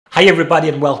Hi everybody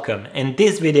and welcome. In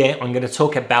this video I'm going to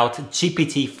talk about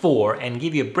GPT-4 and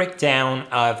give you a breakdown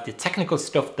of the technical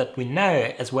stuff that we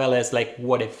know as well as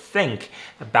what I think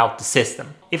about the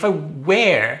system. If I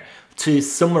were to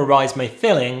summarize my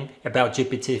feeling about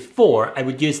GPT-4, I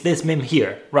would use this meme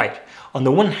here. Right. On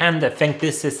the one hand, I think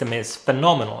this system is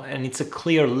phenomenal and it's a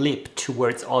clear leap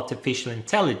towards artificial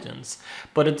intelligence.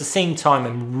 But at the same time,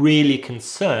 I'm really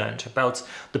concerned about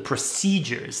the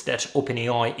procedures that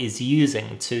OpenAI is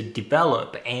using to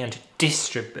develop and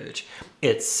distribute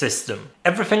its system.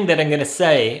 Everything that I'm going to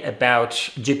say about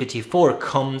GPT-4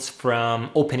 comes from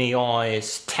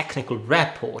OpenAI's technical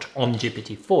report on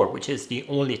GPT-4, which is the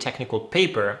only technical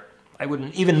paper. I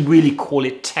wouldn't even really call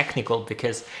it technical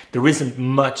because there isn't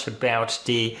much about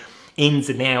the ins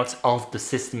and outs of the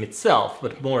system itself,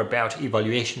 but more about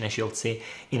evaluation, as you'll see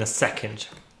in a second.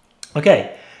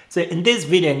 Okay, so in this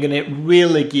video, I'm going to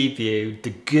really give you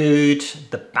the good,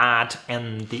 the bad,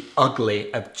 and the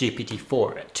ugly of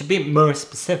GPT-4. To be more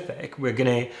specific, we're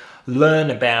going to learn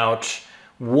about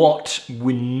what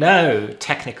we know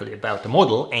technically about the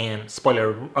model, and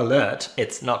spoiler alert,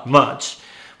 it's not much.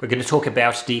 We're going to talk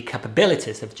about the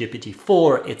capabilities of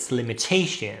GPT-4, its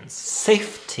limitations,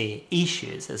 safety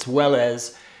issues, as well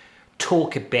as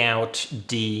talk about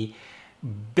the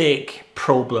big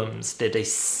problems that I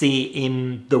see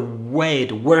in the way,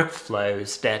 the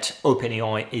workflows that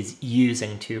OpenAI is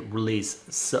using to release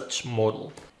such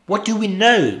model. What do we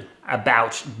know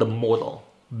about the model?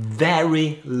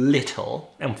 Very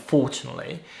little,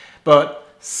 unfortunately, but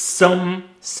some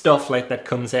stuff like that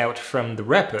comes out from the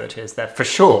report is that for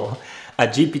sure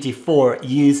GPT-4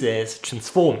 uses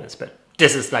transformers, but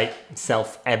this is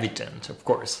self-evident, of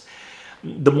course.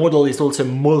 The model is also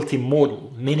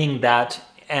multimodal, meaning that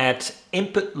at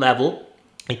input level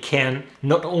it can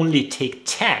not only take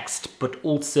text but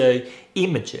also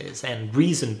images and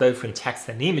reason both from text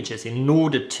and images in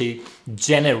order to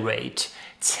generate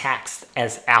text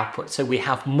as output. So we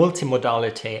have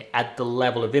multimodality at the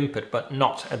level of input, but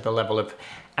not at the level of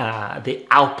the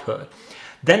output.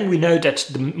 Then we know that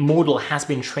the model has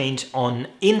been trained on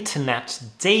internet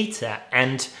data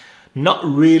and not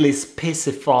really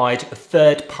specified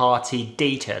third-party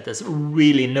data. There's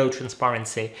really no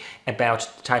transparency about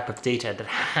the type of data that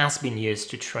has been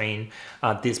used to train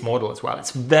this model as well.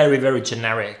 It's very, very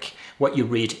generic what you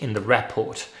read in the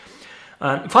report.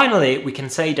 Finally, we can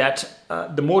say that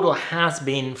the model has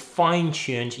been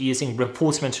fine-tuned using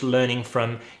reinforcement learning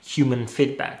from human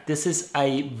feedback. This is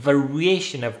a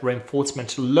variation of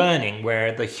reinforcement learning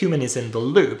where the human is in the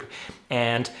loop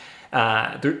and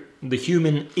the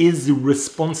human is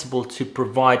responsible to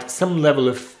provide some level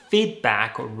of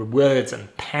feedback or rewards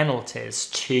and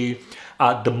penalties to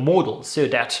the model so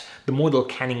that the model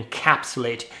can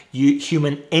encapsulate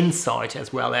human insight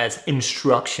as well as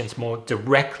instructions more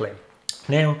directly.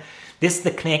 Now, this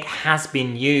technique has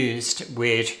been used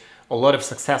with a lot of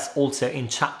success also in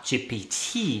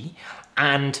ChatGPT,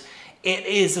 and it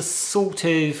is a sort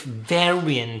of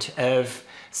variant of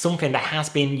something that has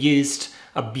been used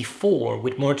before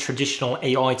with more traditional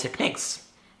AI techniques,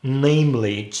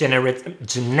 namely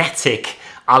genetic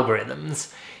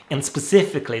algorithms. And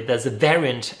specifically, there's a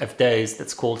variant of those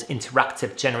that's called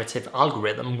interactive generative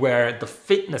algorithm, where the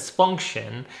fitness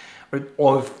function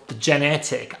of the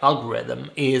genetic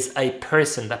algorithm is a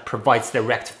person that provides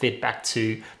direct feedback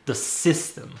to the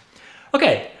system.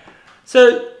 Okay,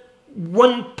 so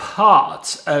one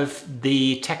part of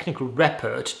the technical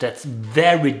report that's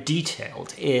very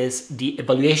detailed is the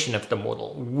evaluation of the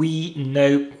model. We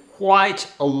know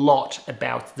quite a lot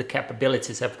about the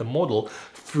capabilities of the model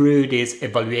through this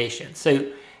evaluation. So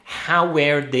how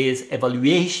were these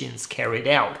evaluations carried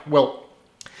out? Well,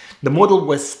 the model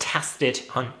was tested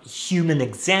on human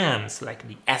exams like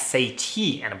the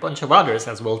SAT and a bunch of others,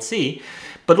 as we'll see,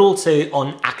 but also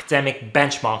on academic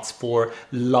benchmarks for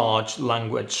large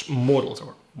language models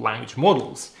or language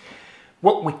models.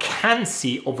 What we can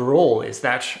see overall is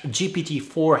that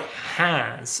GPT-4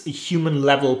 has a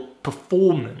human-level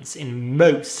performance in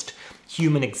most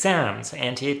human exams,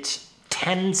 and it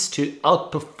tends to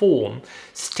outperform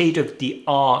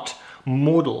state-of-the-art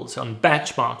models on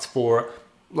benchmarks for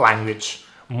language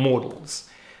models.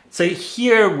 So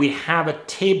here we have a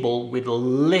table with a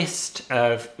list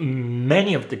of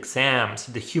many of the exams,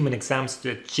 the human exams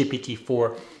that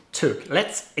GPT-4 took.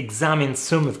 Let's examine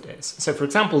some of this. So for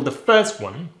example, the first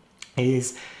one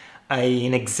is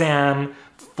an exam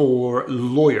for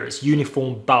lawyers,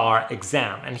 uniform bar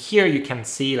exam. And here you can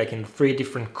see in 3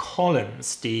 different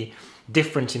columns the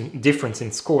difference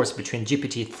in scores between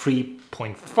GPT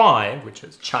 3.5, which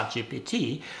is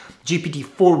ChatGPT,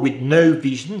 GPT-4 with no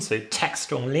vision, so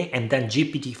text only, and then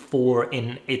GPT-4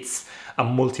 in its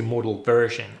multimodal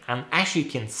version. And as you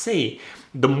can see,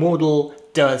 the model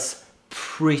does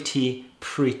pretty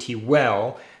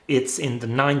well. It's in the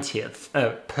 90th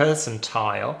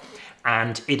percentile,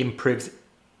 and it improves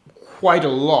quite a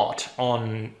lot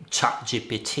on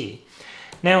ChatGPT.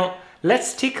 Now,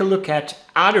 let's take a look at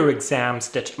other exams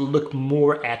that look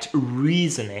more at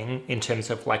reasoning in terms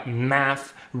of like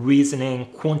math, reasoning,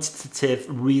 quantitative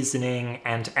reasoning,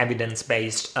 and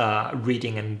evidence-based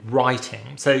reading and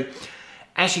writing. So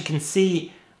as you can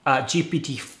see,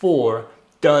 GPT-4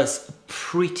 does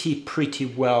pretty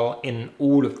well in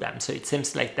all of them. So it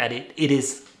seems like that it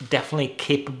is definitely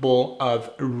capable of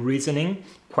reasoning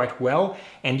quite well,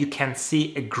 and you can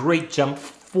see a great jump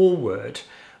forward,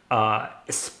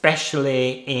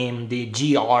 especially in the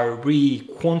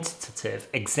GRE quantitative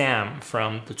exam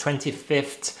from the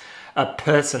 25th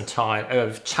percentile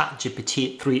of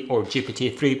ChatGPT 3 or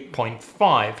GPT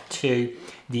 3.5 to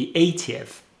the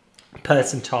 80th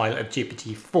percentile of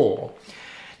GPT-4.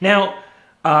 Now,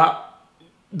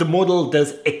 the model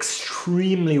does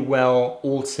extremely well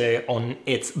also on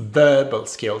its verbal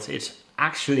skills. It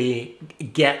actually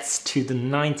gets to the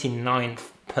 99th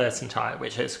percentile,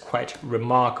 which is quite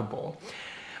remarkable.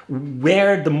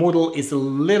 Where the model is a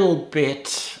little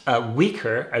bit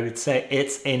weaker, I would say,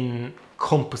 it's in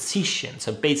composition.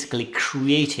 So basically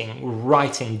creating,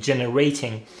 writing,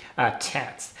 generating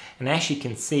text. And as you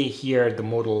can see here, the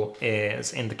model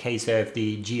is, in the case of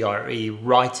the GRE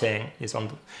writing, is on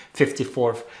the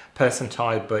 54th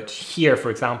percentile. But here, for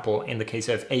example, in the case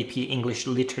of AP English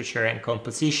Literature and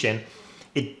Composition,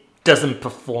 it doesn't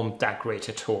perform that great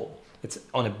at all. It's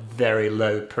on a very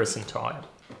low percentile.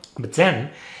 But then,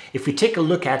 if we take a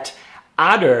look at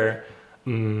other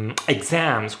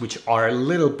exams which are a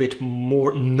little bit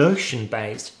more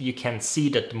notion-based, you can see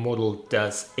that the model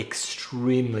does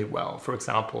extremely well. For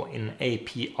example, in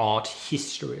AP Art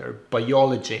History or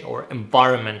Biology or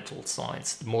Environmental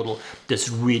Science, the model does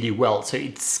really well. So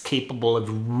it's capable of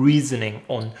reasoning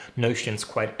on notions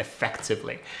quite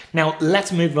effectively. Now,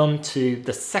 let's move on to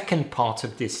the second part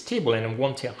of this table, and I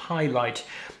want to highlight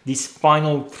these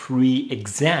final three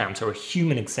exams or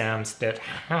human exams that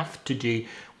have to do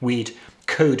with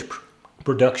code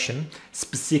production,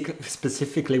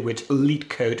 specifically with lead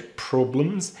code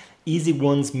problems, easy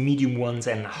ones, medium ones,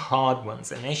 and hard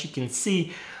ones. And as you can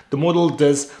see, the model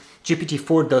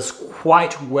GPT-4 does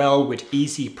quite well with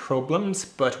easy problems,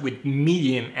 but with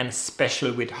medium and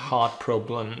especially with hard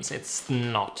problems, it's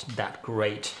not that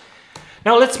great.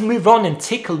 Now let's move on and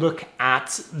take a look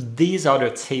at this other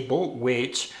table,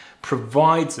 which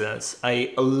provides us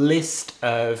a list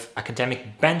of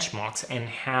academic benchmarks and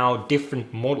how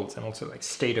different models and also like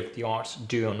state-of-the-art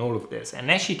do on all of this. And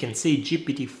as you can see,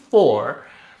 GPT-4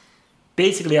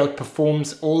 basically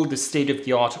outperforms all the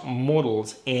state-of-the-art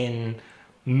models in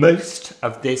most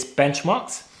of these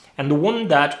benchmarks. And the one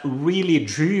that really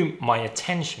drew my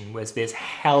attention was this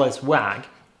HellasWag,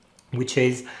 which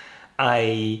is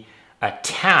a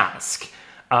task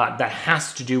that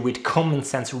has to do with common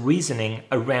sense reasoning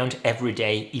around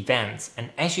everyday events. And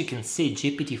as you can see,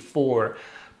 GPT-4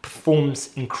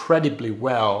 performs incredibly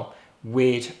well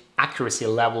with accuracy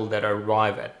level that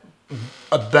arrive at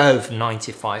above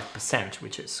 95%,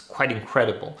 which is quite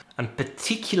incredible. I'm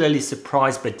particularly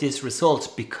surprised by this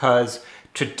result because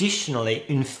traditionally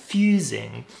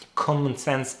infusing common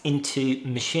sense into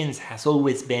machines has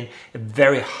always been a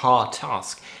very hard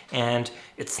task, and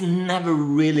it's never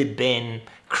really been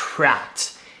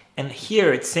cracked. And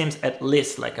here it seems, at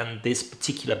least like on this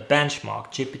particular benchmark,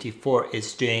 GPT-4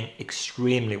 is doing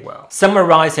extremely well.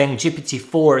 Summarizing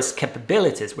GPT-4's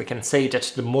capabilities, we can say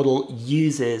that the model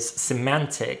uses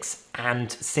semantics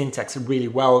and syntax really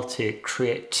well to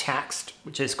create text,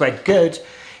 which is quite good.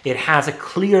 It has a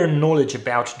clear knowledge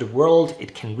about the world,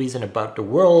 it can reason about the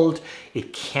world,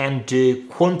 it can do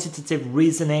quantitative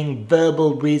reasoning,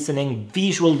 verbal reasoning,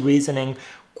 visual reasoning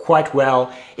quite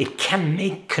well. It can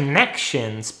make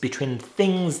connections between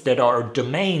things that are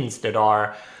domains that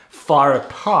are far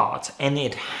apart, and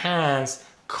it has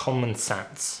common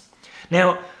sense.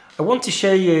 Now, I want to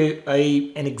show you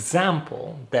an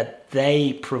example that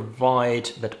they provide,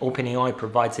 that OpenAI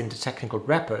provides in the technical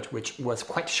report, which was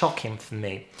quite shocking for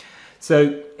me.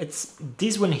 So it's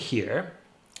this one here.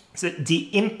 So the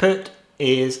input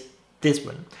is this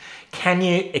one. Can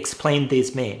you explain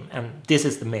this meme? And this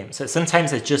is the meme. So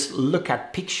sometimes I just look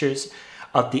at pictures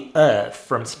of the Earth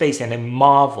from space and they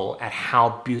marvel at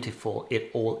how beautiful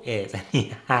it all is. And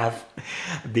you have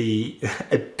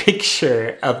a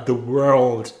picture of the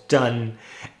world done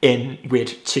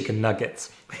with chicken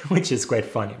nuggets, which is quite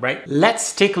funny, right?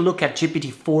 Let's take a look at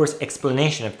GPT-4's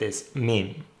explanation of this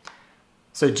meme.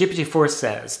 So GPT-4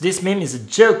 says, this meme is a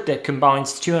joke that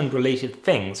combines two unrelated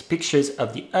things, pictures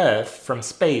of the Earth from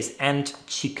space and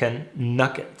chicken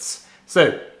nuggets.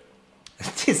 So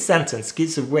this sentence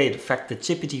gives away the fact that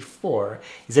GPT-4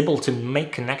 is able to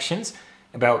make connections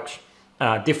about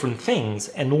different things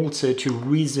and also to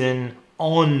reason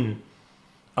on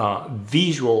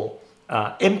visual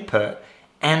input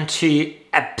and to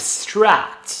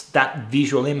abstract that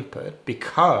visual input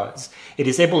because it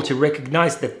is able to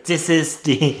recognize that this is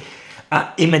the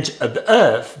image of the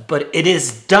Earth, but it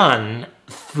is done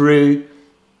through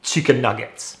chicken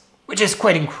nuggets, which is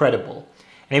quite incredible.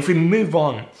 And if we move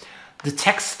on, the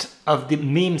text of the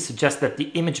meme suggests that the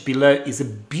image below is a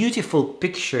beautiful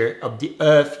picture of the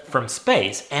Earth from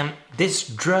space, and this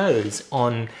draws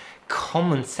on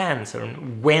common sense.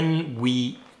 And when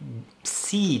we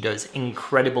see those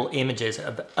incredible images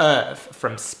of Earth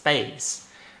from space,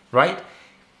 right?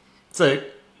 So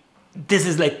this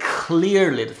is like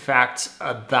clearly the fact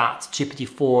that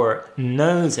GPT-4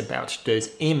 knows about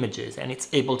those images and it's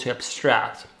able to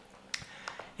abstract.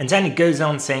 And then it goes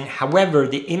on saying, however,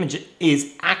 the image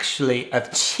is actually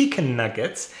of chicken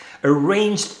nuggets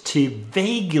arranged to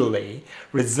vaguely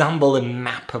resemble a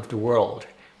map of the world.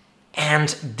 And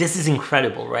this is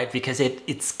incredible, right? Because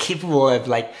it's capable of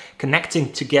like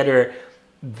connecting together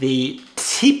the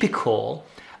typical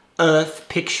Earth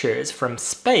pictures from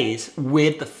space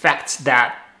with the fact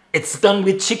that it's done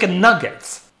with chicken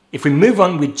nuggets. If we move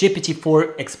on with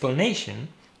GPT-4 explanation,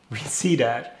 we see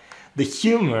that the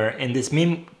humor in this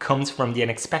meme comes from the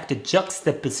unexpected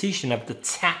juxtaposition of the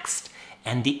text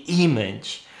and the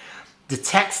image. The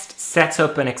text sets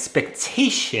up an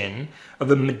expectation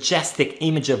of a majestic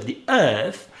image of the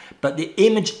Earth, but the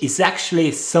image is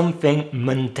actually something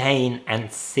mundane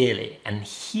and silly. And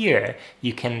here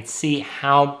you can see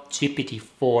how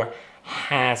GPT-4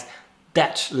 has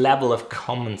that level of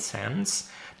common sense,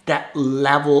 that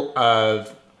level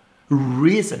of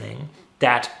reasoning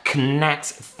that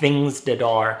connects things that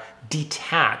are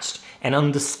detached and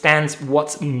understands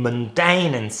what's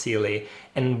mundane and silly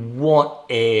and what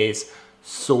is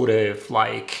sort of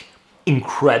like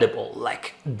incredible,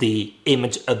 like the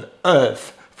image of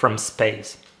Earth from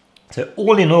space. So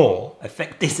all in all, I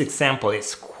think this example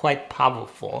is quite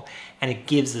powerful and it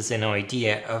gives us an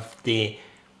idea of the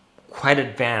quite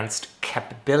advanced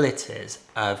capabilities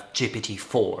of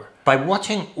GPT-4. By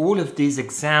watching all of these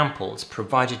examples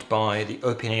provided by the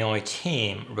OpenAI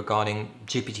team regarding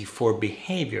GPT-4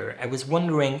 behavior, I was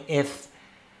wondering if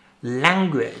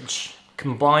language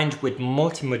combined with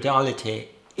multimodality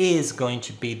is going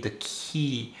to be the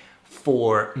key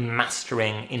for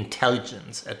mastering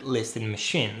intelligence, at least in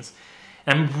machines.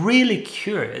 I'm really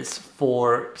curious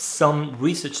for some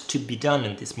research to be done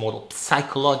in this model,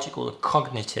 psychological or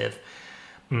cognitive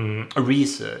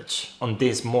research on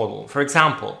this model. For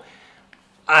example,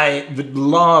 I would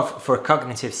love for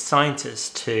cognitive scientists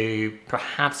to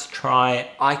perhaps try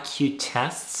IQ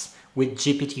tests with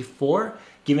GPT-4,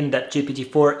 given that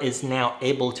GPT-4 is now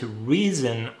able to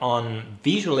reason on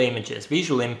visual images,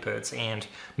 visual inputs, and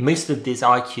most of these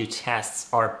IQ tests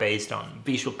are based on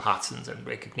visual patterns and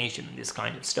recognition and this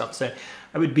kind of stuff. So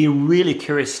I would be really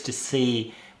curious to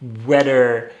see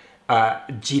whether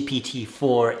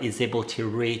GPT-4 is able to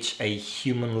reach a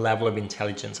human level of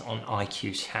intelligence on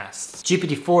IQ tests.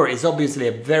 GPT-4 is obviously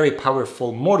a very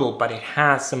powerful model, but it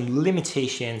has some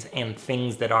limitations and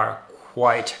things that are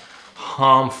quite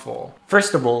harmful.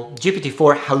 First of all,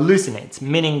 GPT-4 hallucinates,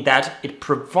 meaning that it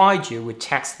provides you with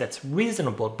text that's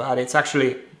reasonable, but it's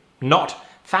actually not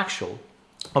factual.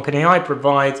 OpenAI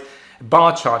provides a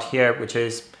bar chart here, which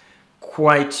is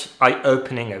quite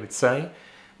eye-opening, I would say.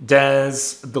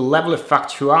 There's the level of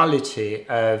factuality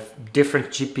of different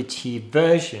GPT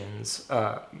versions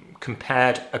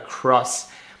compared across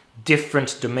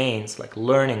different domains like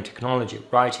learning, technology,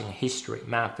 writing, history,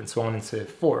 math, and so on and so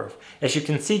forth. As you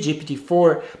can see,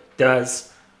 GPT-4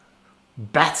 does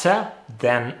better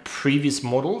than previous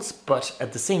models, but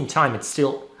at the same time, it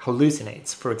still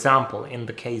hallucinates. For example, in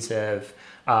the case of,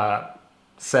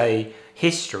 say,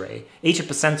 history,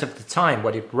 80% of the time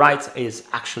what it writes is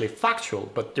actually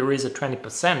factual, but there is a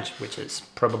 20% which is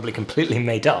probably completely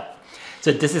made up.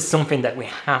 So this is something that we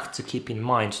have to keep in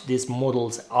mind. These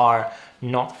models are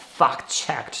not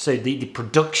fact-checked. So the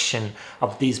production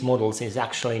of these models is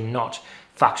actually not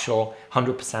factual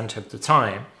 100% of the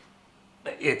time.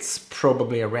 it's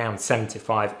probably around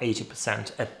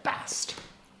 75–80% at best.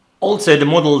 Also, the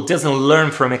model doesn't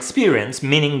learn from experience,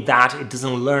 meaning that it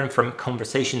doesn't learn from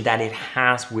conversation that it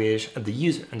has with the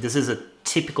user. And this is a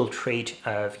typical trait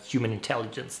of human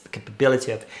intelligence, the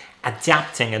capability of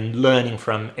adapting and learning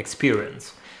from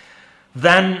experience.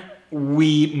 Then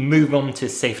we move on to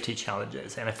safety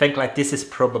challenges. And I think like this is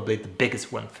probably the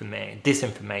biggest one for me,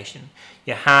 disinformation.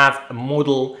 You have a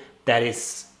model that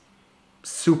is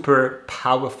super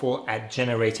powerful at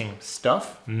generating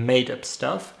stuff, made up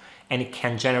stuff, and it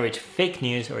can generate fake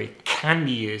news, or it can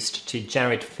be used to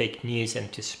generate fake news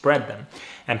and to spread them.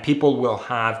 And people will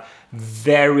have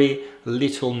very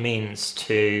little means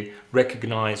to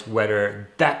recognize whether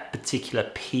that particular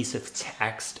piece of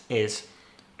text is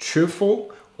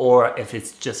truthful or if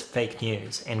it's just fake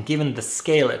news. And given the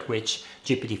scale at which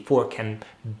GPT-4 can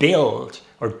build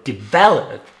or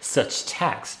develop such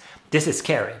text, this is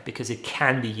scary because it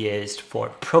can be used for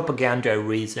propaganda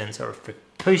reasons or for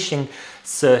pushing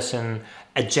certain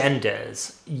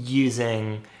agendas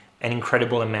using an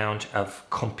incredible amount of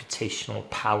computational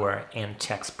power and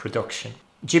text production.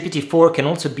 GPT-4 can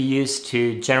also be used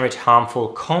to generate harmful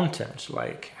content,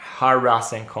 like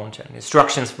harassing content,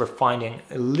 instructions for finding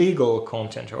illegal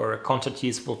content, or content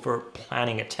useful for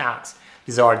planning attacks.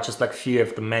 These are just like few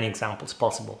of the many examples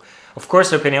possible. Of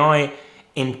course, OpenAI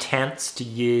intends to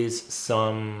use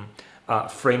some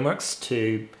frameworks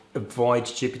to avoid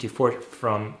GPT-4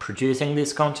 from producing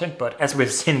this content, but as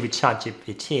we've seen with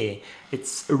ChatGPT,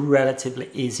 it's relatively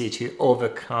easy to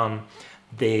overcome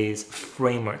these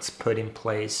frameworks put in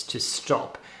place to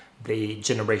stop the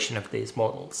generation of these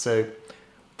models. So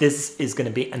this is going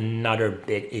to be another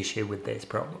big issue with this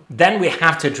problem. Then we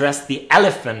have to address the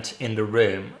elephant in the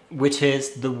room, which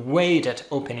is the way that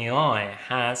OpenAI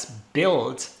has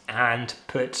built and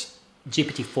put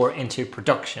GPT-4 into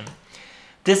production.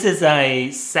 This is a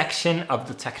section of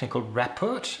the technical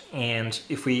report, and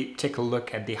if we take a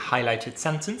look at the highlighted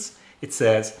sentence, it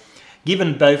says,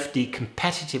 given both the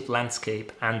competitive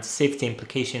landscape and safety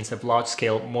implications of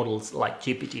large-scale models like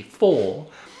GPT-4,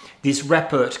 this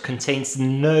report contains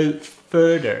no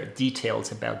further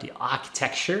details about the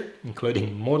architecture,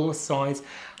 including model size,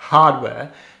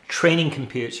 hardware, training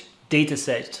compute,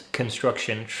 dataset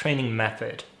construction, training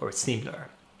method, or similar.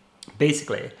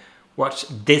 Basically,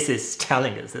 what this is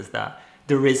telling us is that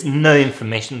there is no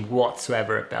information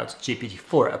whatsoever about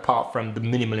GPT-4 apart from the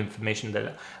minimal information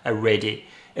that I already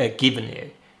given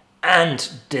you.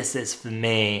 And this is, for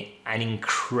me, an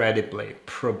incredibly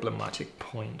problematic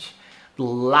point. The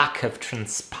lack of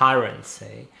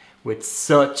transparency with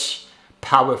such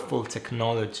powerful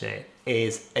technology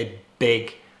is a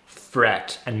big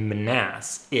threat and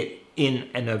menace in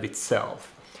and of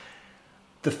itself.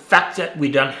 The fact that we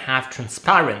don't have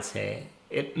transparency,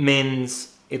 it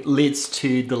means it leads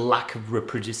to the lack of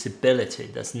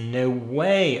reproducibility. There's no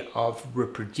way of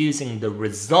reproducing the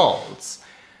results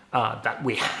that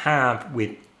we have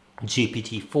with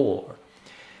GPT-4.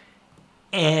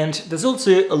 And there's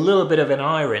also a little bit of an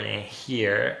irony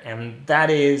here, and that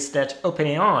is that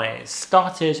OpenAI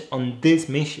started on this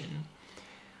mission.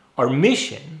 Our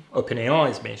mission,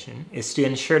 OpenAI's mission, is to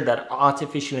ensure that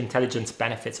artificial intelligence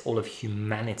benefits all of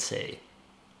humanity.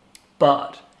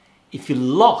 But if you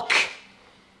lock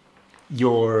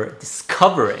your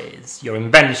discoveries, your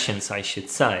inventions, I should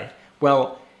say,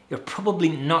 well, you're probably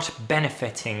not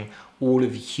benefiting all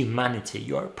of humanity.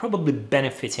 You're probably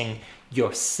benefiting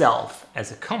yourself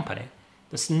as a company.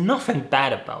 There's nothing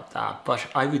bad about that, but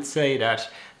I would say that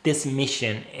this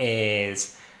mission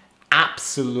is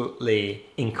absolutely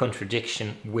in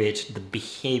contradiction with the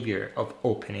behavior of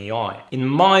OpenAI. In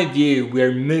my view,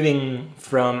 we're moving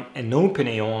from an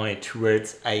OpenAI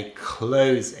towards a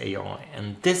closed AI,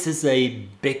 and this is a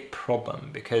big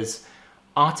problem because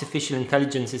artificial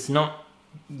intelligence is not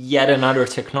yet another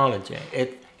technology.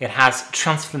 It has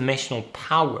transformational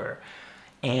power,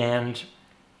 and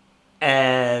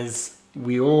as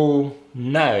we all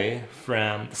know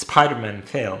from the Spider-Man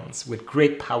films, with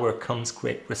great power comes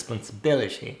great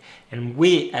responsibility, and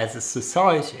we as a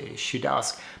society should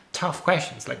ask tough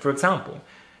questions, like, for example,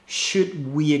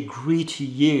 should we agree to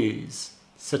use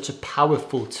such a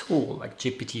powerful tool like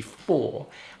GPT-4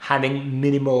 having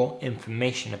minimal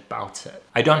information about it?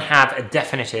 I don't have a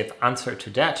definitive answer to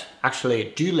that.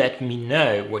 Actually, do let me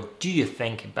know, what do you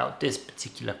think about this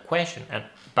particular question and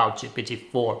about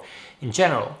GPT-4 in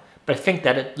general? But I think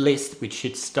that at least we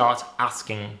should start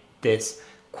asking these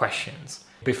questions.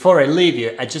 Before I leave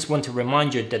you, I just want to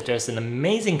remind you that there's an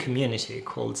amazing community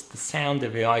called the Sound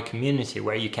of AI community,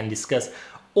 where you can discuss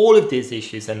all of these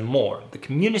issues and more. The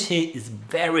community is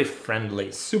very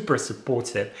friendly, super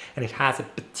supportive, and it has a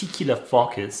particular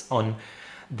focus on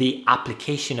the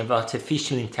application of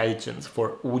artificial intelligence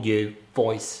for audio,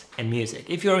 voice, and music.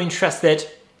 If you're interested,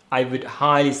 I would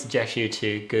highly suggest you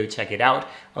to go check it out.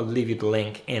 I'll leave you the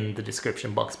link in the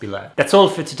description box below. That's all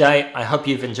for today. I hope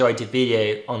you've enjoyed the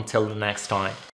video. Until the next time.